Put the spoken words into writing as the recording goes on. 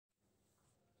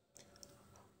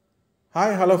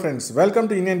Hi hello friends, welcome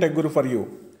to Indian tech Guru for you.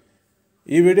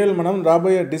 ఈ వీడియోలో మనం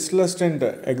రాబోయే డిజిటల్ అసిస్టెంట్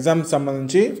ఎగ్జామ్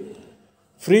సంబంధించి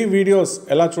ఫ్రీ వీడియోస్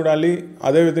ఎలా చూడాలి,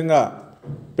 అదేవిధంగా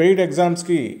పెయిడ్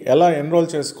ఎగ్జామ్స్కి ఎలా ఎన్రోల్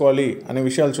చేసుకోవాలి అనే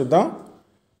విషయాలు చూద్దాం.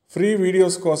 ఫ్రీ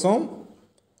వీడియోస్ కోసం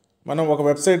మనం ఒక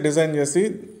వెబ్సైట్ డిజైన్ చేసి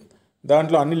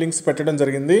దాంట్లో అన్ని లింక్స్ పెట్టడం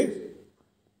జరిగింది.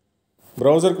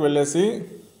 బ్రౌజర్కి వెళ్ళేసి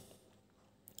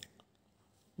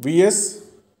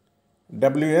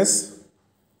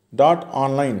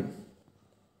vsws.online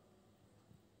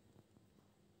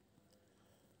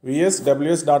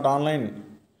vsws.online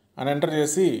అని ఎంటర్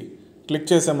చేసి క్లిక్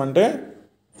చేసామంటే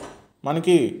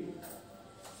మనకి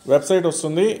వెబ్సైట్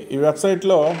వస్తుంది. ఈ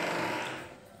వెబ్సైట్లో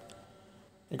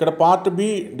ఇక్కడ part B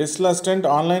digital assistant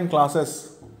online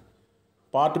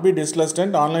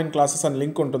classes అని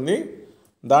లింక్ ఉంటుంది.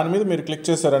 దాని మీద మీరు క్లిక్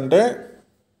చేశారంటే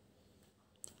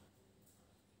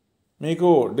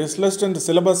మీకు digital assistant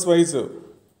syllabus wise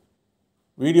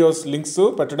videos links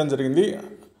పెట్టడం జరిగింది.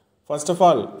 First of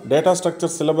all data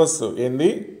structure syllabus ఏంది,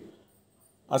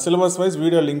 ఆ సిలబస్ వైజ్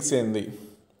వీడియో లింక్స్ ఏంది,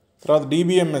 తర్వాత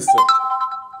DBMS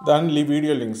దాని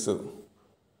వీడియో లింక్స్,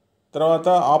 తర్వాత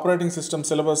operating system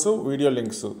syllabus video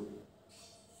links,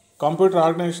 computer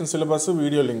organisation syllabus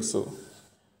video links,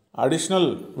 additional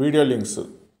video links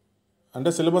అంటే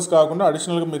syllabus కాకుండా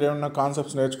అడిషనల్గా మీరు ఏమైనా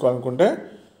కాన్సెప్ట్స్ నేర్చుకోవాలనుకుంటే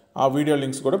ఆ వీడియో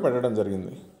లింక్స్ కూడా పెట్టడం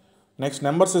జరిగింది. Next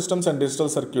number systems and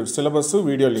digital circuits syllabus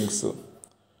video links,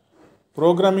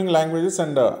 programming languages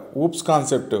and oops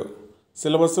concept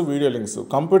syllabus video links,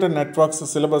 computer networks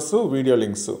syllabus video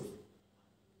links,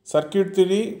 circuit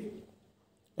theory,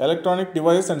 electronic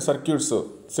device and circuits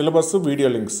syllabus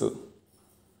video links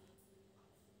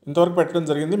ఇంతవరకు పెట్టడం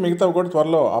జరిగింది. మిగతావి కూడా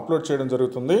త్వరలో upload చేయడం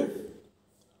జరుగుతుంది.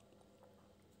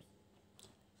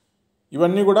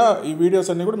 ఇవన్నీ కూడా ఈ వీడియోస్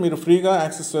అన్నీ కూడా మీరు ఫ్రీగా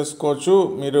యాక్సెస్ చేసుకోవచ్చు.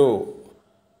 మీరు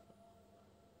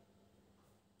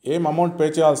ఏం అమౌంట్ పే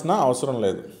చేయాల్సిన అవసరం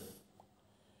లేదు.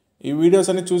 ఈ వీడియోస్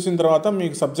అన్ని చూసిన తర్వాత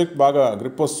మీకు సబ్జెక్ట్ బాగా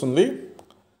గ్రిప్ వస్తుంది.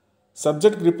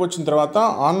 సబ్జెక్ట్ గ్రిప్ వచ్చిన తర్వాత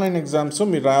ఆన్లైన్ ఎగ్జామ్స్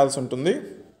మీరు రాయాల్సి ఉంటుంది.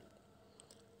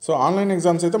 సో ఆన్లైన్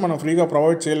ఎగ్జామ్స్ అయితే మనం ఫ్రీగా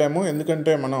ప్రొవైడ్ చేయలేము,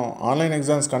 ఎందుకంటే మనం ఆన్లైన్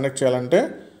ఎగ్జామ్స్ కండక్ట్ చేయాలంటే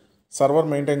సర్వర్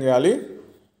మెయింటైన్ చేయాలి.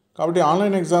 కాబట్టి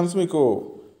ఆన్లైన్ ఎగ్జామ్స్ మీకు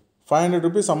 500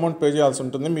 రూపీస్ అమౌంట్ పే చేయాల్సి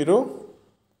ఉంటుంది మీరు.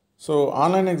 సో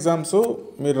ఆన్లైన్ ఎగ్జామ్స్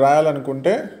మీరు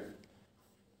రాయాలనుకుంటే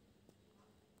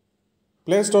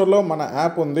ప్లేస్టోర్లో మన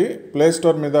యాప్ ఉంది.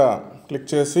 ప్లేస్టోర్ మీద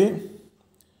క్లిక్ చేసి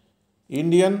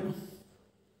Indian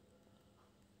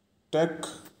tech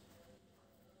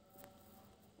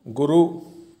Guru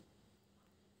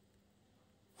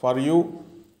for you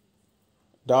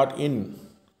 .in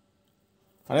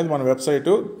అనేది మన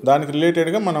వెబ్సైటు. దానికి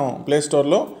రిలేటెడ్గా మనం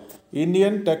ప్లేస్టోర్లో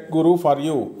Indian tech Guru for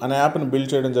you అనే యాప్ని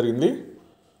బిల్డ్ చేయడం జరిగింది.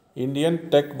 Indian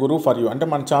tech Guru for you అంటే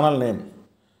మన ఛానల్ నేమ్.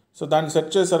 సో దాన్ని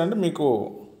సెర్చ్ చేశారంటే మీకు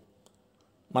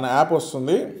మన యాప్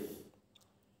వస్తుంది.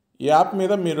 ఈ యాప్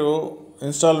మీద మీరు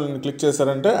ఇన్స్టాల్ క్లిక్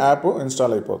చేశారంటే యాప్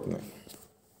ఇన్స్టాల్ అయిపోతుంది.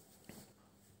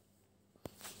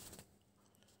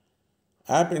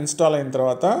 యాప్ ఇన్స్టాల్ అయిన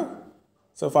తర్వాత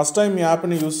సో ఫస్ట్ టైం ఈ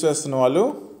యాప్ని యూజ్ చేస్తున్న వాళ్ళు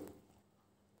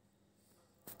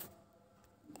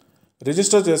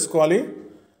రిజిస్టర్ చేసుకోవాలి.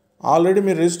 ఆల్రెడీ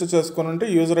మీరు రిజిస్టర్ చేసుకొని ఉంటే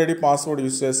యూజర్ ఐడి పాస్వర్డ్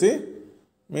యూజ్ చేసి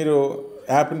మీరు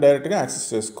యాప్ని డైరెక్ట్గా యాక్సెస్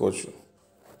చేసుకోవచ్చు.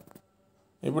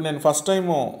 ఇప్పుడు నేను ఫస్ట్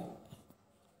టైము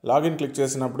లాగిన్ క్లిక్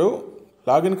చేసినప్పుడు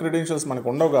లాగిన్ క్రెడెన్షియల్స్ మనకు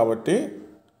ఉండవు కాబట్టి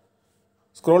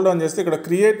స్క్రోల్ డౌన్ చేస్తే ఇక్కడ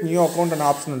క్రియేట్ న్యూ అకౌంట్ అనే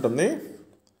ఆప్షన్ ఉంటుంది.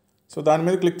 సో దాని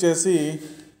మీద క్లిక్ చేసి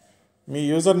మీ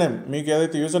యూజర్ నేమ్, మీకు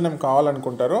ఏదైతే యూజర్ నేమ్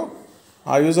కావాలనుకుంటారో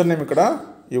ఆ యూజర్ నేమ్ ఇక్కడ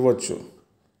ఇవ్వచ్చు.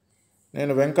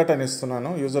 నేను వెంకట్ అని ఇస్తున్నాను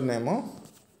యూజర్ నేము.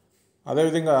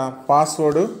 అదేవిధంగా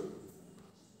పాస్వర్డ్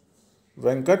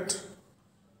వెంకట్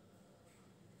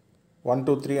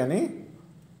 123 అని,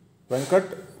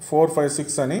 వెంకట్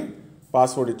 456 అని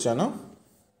పాస్వర్డ్ ఇచ్చాను.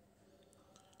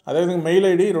 అదేవిధంగా మెయిల్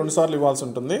ఐడి 2 సార్లు ఇవ్వాల్సి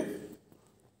ఉంటుంది.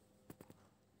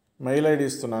 మెయిల్ ఐడి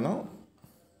ఇస్తున్నాను.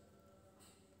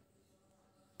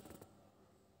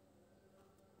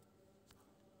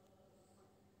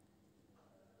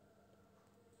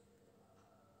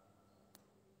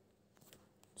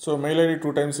 సో మెయిల్ ఐడి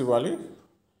 2 టైమ్స్ ఇవ్వాలి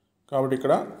కాబట్టి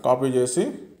ఇక్కడ కాపీ చేసి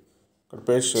ఇక్కడ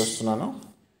పేస్ట్ చేస్తున్నాను.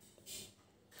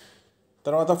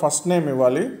 తర్వాత ఫస్ట్ నేమ్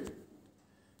ఇవ్వాలి.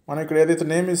 మనం ఇక్కడ ఏదైతే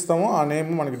నేమ్ ఇస్తామో ఆ నేమ్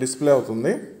మనకి డిస్ప్లే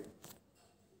అవుతుంది.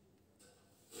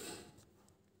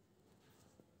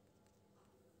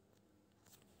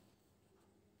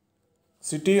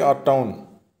 సిటీ ఆర్ టౌన్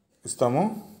ఇస్తాము.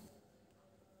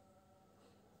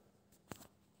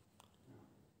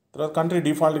 తర్వాత కంట్రీ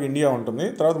డిఫాల్ట్గా ఇండియా ఉంటుంది.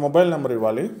 తర్వాత మొబైల్ నెంబర్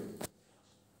ఇవ్వాలి.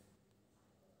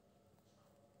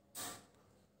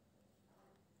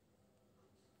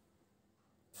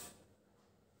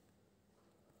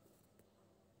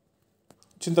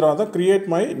 ఇచ్చిన తర్వాత క్రియేట్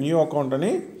మై న్యూ అకౌంట్ అని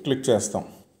క్లిక్ చేస్తాం.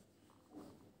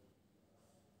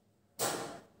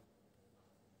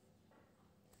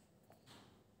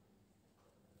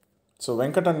 సో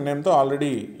వెంకట్ అనే నేమ్తో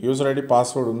ఆల్రెడీ యూజర్ ఐడి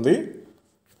పాస్వర్డ్ ఉంది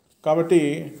కాబట్టి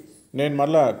నేను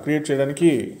మళ్ళీ క్రియేట్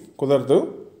చేయడానికి కుదరదు.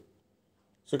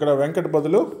 సో ఇక్కడ వెంకట్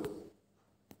బదులు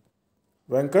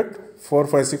వెంకట్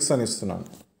 456 అని ఇస్తున్నాను.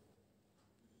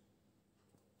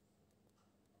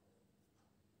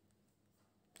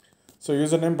 So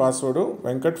user name password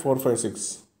Venkat 456.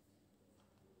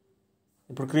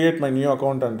 ఇప్పుడు క్రియేట్ మై న్యూ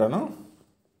అకౌంట్ అంటాను.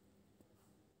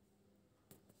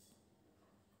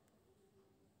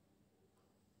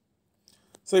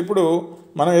 సో ఇప్పుడు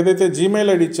మనం ఏదైతే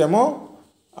జీమెయిల్ ఐడి ఇచ్చామో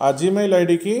ఆ జీమెయిల్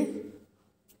ఐడికి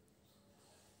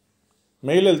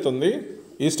మెయిల్ వెళ్తుంది.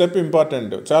 ఈ స్టెప్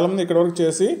ఇంపార్టెంట్. చాలామంది ఇక్కడ వరకు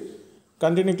చేసి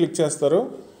కంటిన్యూ క్లిక్ చేస్తారు.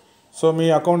 సో మీ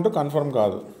అకౌంట్ కన్ఫర్మ్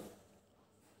కాదు.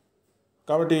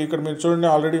 కాబట్టి ఇక్కడ మీరు చూడండి,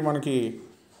 ఆల్రెడీ మనకి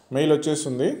మెయిల్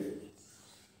వచ్చేస్తుంది.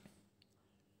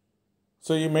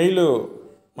 సో ఈ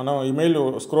మెయిల్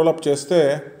స్క్రోల్ అప్ చేస్తే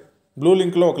బ్లూ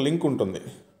లింక్లో ఒక లింక్ ఉంటుంది.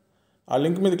 ఆ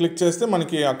లింక్ మీద క్లిక్ చేస్తే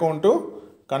మనకి అకౌంట్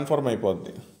కన్ఫర్మ్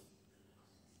అయిపోద్ది.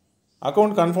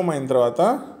 అకౌంట్ కన్ఫర్మ్ అయిన తర్వాత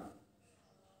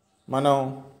మనం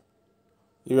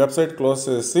ఈ వెబ్సైట్ క్లోజ్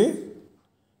చేసి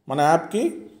మన యాప్కి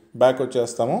బ్యాక్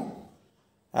వచ్చేస్తాము.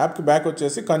 యాప్కి బ్యాక్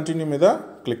వచ్చేసి కంటిన్యూ మీద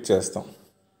క్లిక్ చేస్తాం.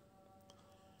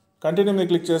 కంటిన్యూ మీద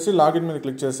క్లిక్ చేసి లాగిన్ మీద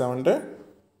క్లిక్ చేసామంటే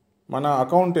మన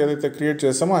అకౌంట్ ఏదైతే క్రియేట్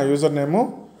చేసామో ఆ యూజర్ నేము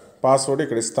పాస్వర్డ్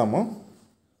ఇక్కడ ఇస్తాము.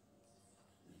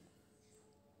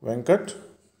 వెంకట్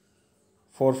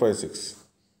 456.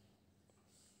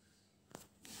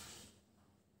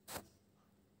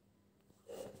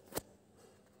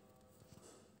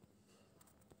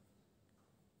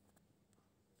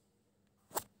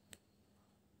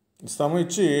 ఇస్తాము.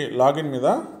 ఇచ్చి లాగిన్ మీద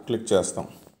క్లిక్ చేస్తాం.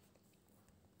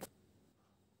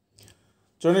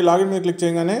 చూడండి, లాగిన్ మీద క్లిక్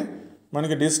చేయగానే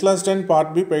మనకి డిస్లస్టెంట్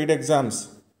part be paid exams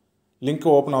link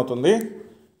open అవుతుంది.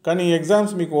 కానీ ఈ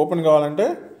ఎగ్జామ్స్ మీకు ఓపెన్ కావాలంటే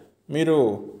మీరు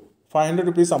 500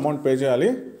 రూపీస్ అమౌంట్ పే చేయాలి.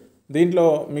 దీంట్లో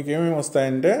మీకు ఏమేమి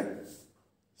వస్తాయంటే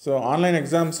సో ఆన్లైన్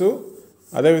ఎగ్జామ్స్,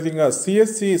 అదేవిధంగా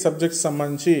సిఎస్సి సబ్జెక్ట్స్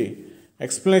సంబంధించి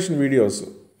ఎక్స్ప్లెనేషన్ వీడియోస్,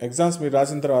 ఎగ్జామ్స్ మీరు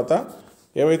రాసిన తర్వాత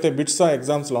ఏవైతే బిట్స్ ఆ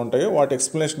ఎగ్జామ్స్లో ఉంటాయో వాటి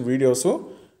ఎక్స్ప్లెనేషన్ వీడియోస్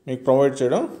మీకు ప్రొవైడ్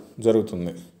చేయడం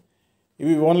జరుగుతుంది.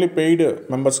 ఇవి ఓన్లీ పెయిడ్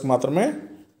మెంబర్స్కి మాత్రమే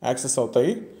యాక్సెస్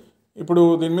అవుతాయి. ఇప్పుడు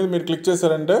దీని మీద మీరు క్లిక్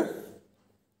చేశారంటే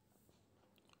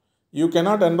you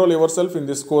cannot enrol your self in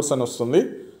this course అని వస్తుంది.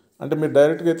 అంటే మీరు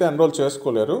డైరెక్ట్గా అయితే ఎన్రోల్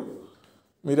చేసుకోలేరు.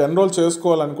 మీరు ఎన్రోల్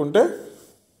చేసుకోవాలనుకుంటే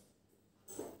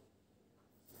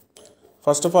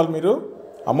ఫస్ట్ ఆఫ్ ఆల్ మీరు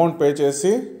అమౌంట్ పే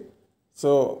చేసి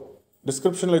సో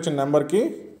డిస్క్రిప్షన్లో ఇచ్చిన నెంబర్కి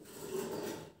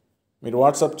మీరు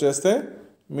వాట్సాప్ చేస్తే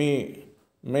మీ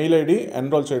మెయిల్ ఐడి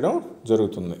ఎన్రోల్ చేయడం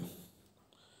జరుగుతుంది.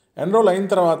 ఎన్రోల్ అయిన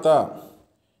తర్వాత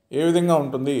ఏ విధంగా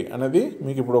ఉంటుంది అనేది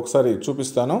మీకు ఇప్పుడు ఒకసారి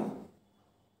చూపిస్తాను.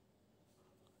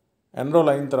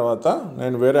 ఎన్రోల్ అయిన తర్వాత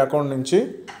నేను వేరే అకౌంట్ నుంచి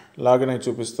లాగిన్ అయి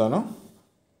చూపిస్తాను.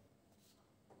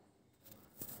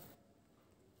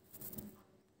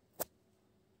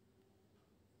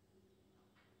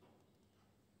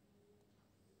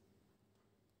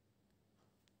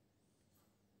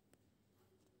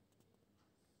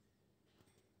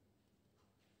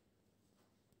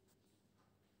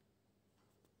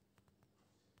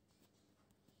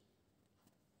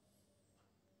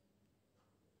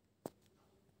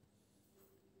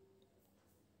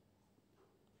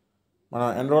 మనం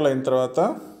ఎన్రోల్ అయిన తర్వాత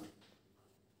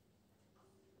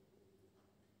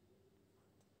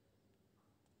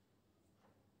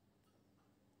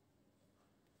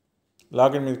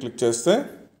లాగిన్ మీద క్లిక్ చేస్తే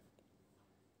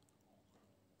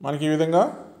మనకి ఈ విధంగా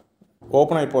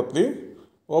ఓపెన్ అయిపోతుంది.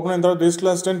 ఓపెన్ అయిన తర్వాత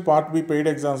డిస్లస్టెంట్ పార్ట్ బి పెయిడ్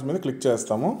ఎగ్జామ్స్ మీద క్లిక్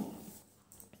చేస్తాము.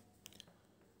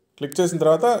 క్లిక్ చేసిన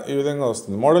తర్వాత ఈ విధంగా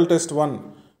వస్తుంది. మోడల్ టెస్ట్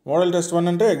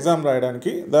 1 అంటే ఎగ్జామ్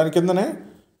రాయడానికి, దాని కిందనే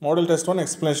మోడల్ టెస్ట్ 1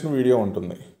 ఎక్స్ప్లెనేషన్ వీడియో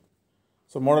ఉంటుంది.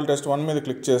 సో మోడల్ టెస్ట్ 1 మీద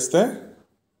క్లిక్ చేస్తే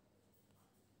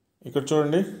ఇక్కడ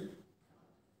చూడండి,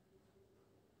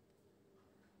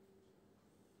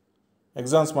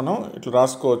 ఎగ్జామ్స్ మనం ఇట్లా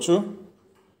రాసుకోవచ్చు.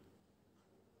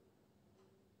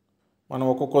 మనం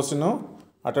ఒక్కొక్క క్వశ్చన్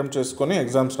అటెంప్ట్ చేసుకొని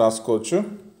ఎగ్జామ్స్ రాసుకోవచ్చు.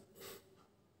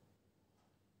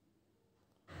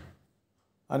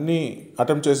 అన్నీ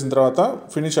అటెంప్ట్ చేసిన తర్వాత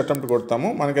ఫినిష్ అటెంప్ట్ కొడతాము,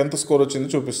 మనకి ఎంత స్కోర్ వచ్చింది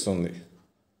చూపిస్తుంది.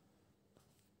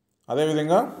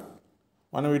 అదేవిధంగా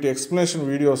మనం వీటి ఎక్స్ప్లెనేషన్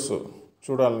వీడియోస్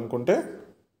చూడాలనుకుంటే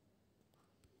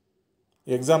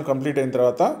ఎగ్జామ్ కంప్లీట్ అయిన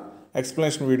తర్వాత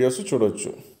ఎక్స్ప్లెనేషన్ వీడియోస్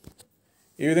చూడవచ్చు.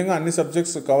 ఈ విధంగా అన్ని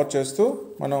సబ్జెక్ట్స్ కవర్ చేస్తూ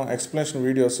మనం ఎక్స్ప్లెనేషన్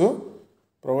వీడియోస్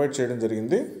ప్రొవైడ్ చేయడం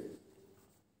జరిగింది.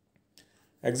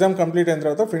 ఎగ్జామ్ కంప్లీట్ అయిన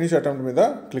తర్వాత ఫినిష్ అటెంప్ట్ మీద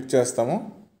క్లిక్ చేస్తాము.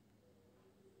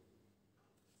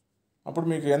 అప్పుడు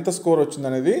మీకు ఎంత స్కోర్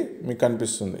వచ్చిందనేది మీకు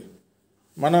కనిపిస్తుంది.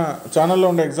 మన ఛానల్లో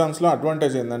ఉండే ఎగ్జామ్స్లో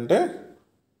అడ్వాంటేజ్ ఏంటంటే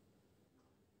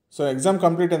సో ఎగ్జామ్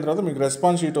కంప్లీట్ అయిన తర్వాత మీకు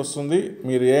రెస్పాన్స్ షీట్ వస్తుంది.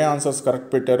 మీరు ఏ ఆన్సర్స్ కరెక్ట్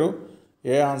పెట్టారు,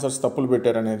 ఏ ఆన్సర్స్ తప్పులు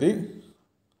పెట్టారు అనేది.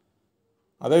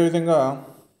 అదేవిధంగా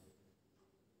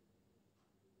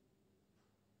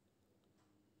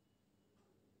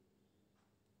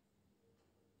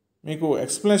మీకు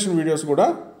ఎక్స్ప్లెనేషన్ వీడియోస్ కూడా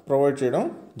ప్రొవైడ్ చేయడం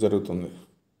జరుగుతుంది.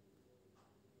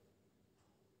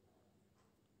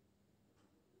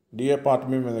 డిఏ పార్ట్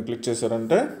మీ మీద క్లిక్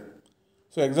చేశారంటే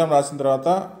సో ఎగ్జామ్ రాసిన తర్వాత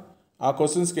ఆ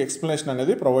క్వశ్చన్స్కి ఎక్స్ప్లెనేషన్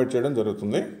అనేది ప్రొవైడ్ చేయడం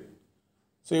జరుగుతుంది.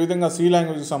 సో ఈ విధంగా సి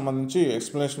లాంగ్వేజ్కి సంబంధించి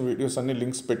ఎక్స్ప్లెనేషన్ వీడియోస్ అన్ని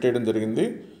లింక్స్ పెట్టేయడం జరిగింది.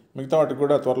 మిగతా వాటికి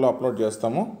కూడా త్వరలో అప్లోడ్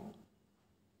చేస్తాము.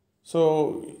 సో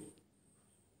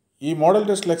ఈ మోడల్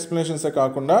టెస్ట్ల ఎక్స్ప్లెనేషన్సే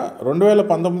కాకుండా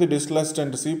 2019 డిజిటల్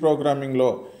అసిస్టెంట్ సి ప్రోగ్రామింగ్లో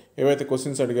ఏవైతే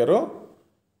క్వశ్చన్స్ అడిగారో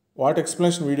వాటి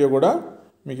ఎక్స్ప్లెనేషన్ వీడియో కూడా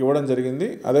మీకు ఇవ్వడం జరిగింది.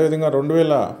 అదేవిధంగా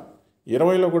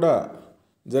 2020లో కూడా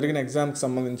జరిగిన ఎగ్జామ్కి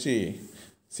సంబంధించి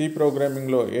సి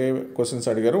ప్రోగ్రామింగ్లో ఏ క్వశ్చన్స్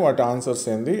అడిగారు వాటి ఆన్సర్స్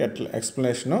ఏంది ఎట్లా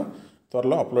ఎక్స్ప్లెనేషను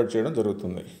త్వరలో అప్లోడ్ చేయడం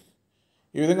జరుగుతుంది.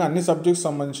 ఈ విధంగా అన్ని సబ్జెక్ట్స్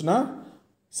సంబంధించిన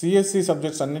సిఎస్సి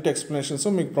సబ్జెక్ట్స్ అన్నిటి ఎక్స్ప్లెనేషన్స్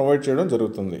మీకు ప్రొవైడ్ చేయడం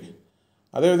జరుగుతుంది.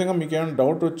 అదేవిధంగా మీకు ఏమైనా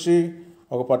డౌట్ వచ్చి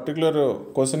ఒక పర్టికులర్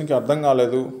క్వశ్చన్కి అర్థం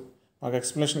కాలేదు, మాకు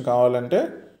ఎక్స్ప్లెనేషన్ కావాలంటే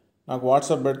నాకు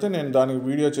వాట్సాప్ పెడితే నేను దానికి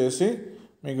వీడియో చేసి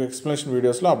మీకు ఎక్స్ప్లెనేషన్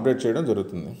వీడియోస్లో అప్డేట్ చేయడం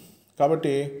జరుగుతుంది.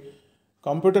 కాబట్టి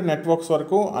కంప్యూటర్ నెట్వర్క్స్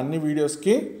వరకు అన్ని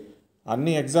వీడియోస్కి,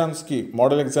 అన్ని ఎగ్జామ్స్కి,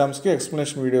 మోడల్ ఎగ్జామ్స్కి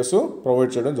ఎక్స్ప్లెనేషన్ వీడియోస్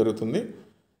ప్రొవైడ్ చేయడం జరుగుతుంది.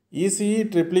 ఈసీఈ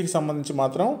ట్రిపుల్ఈకి సంబంధించి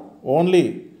మాత్రం ఓన్లీ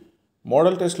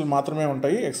మోడల్ టెస్టులు మాత్రమే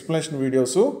ఉంటాయి, ఎక్స్ప్లెనేషన్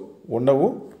వీడియోస్ ఉండవు.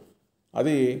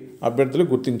 అది అభ్యర్థులు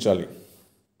గుర్తించాలి.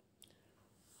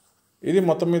 ఇది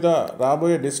మొత్తం మీద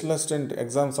రాబోయే డిజిటల్ అసిస్టెంట్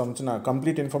ఎగ్జామ్ సంబంధించిన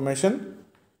కంప్లీట్ ఇన్ఫర్మేషన్.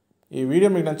 ఈ వీడియో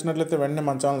మీకు నచ్చినట్లయితే వెంటనే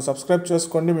మన ఛానల్ సబ్స్క్రైబ్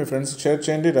చేసుకోండి, మీ ఫ్రెండ్స్కి షేర్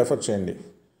చేయండి, రెఫర్ చేయండి.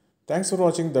 Thanks for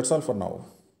watching. That's all for now.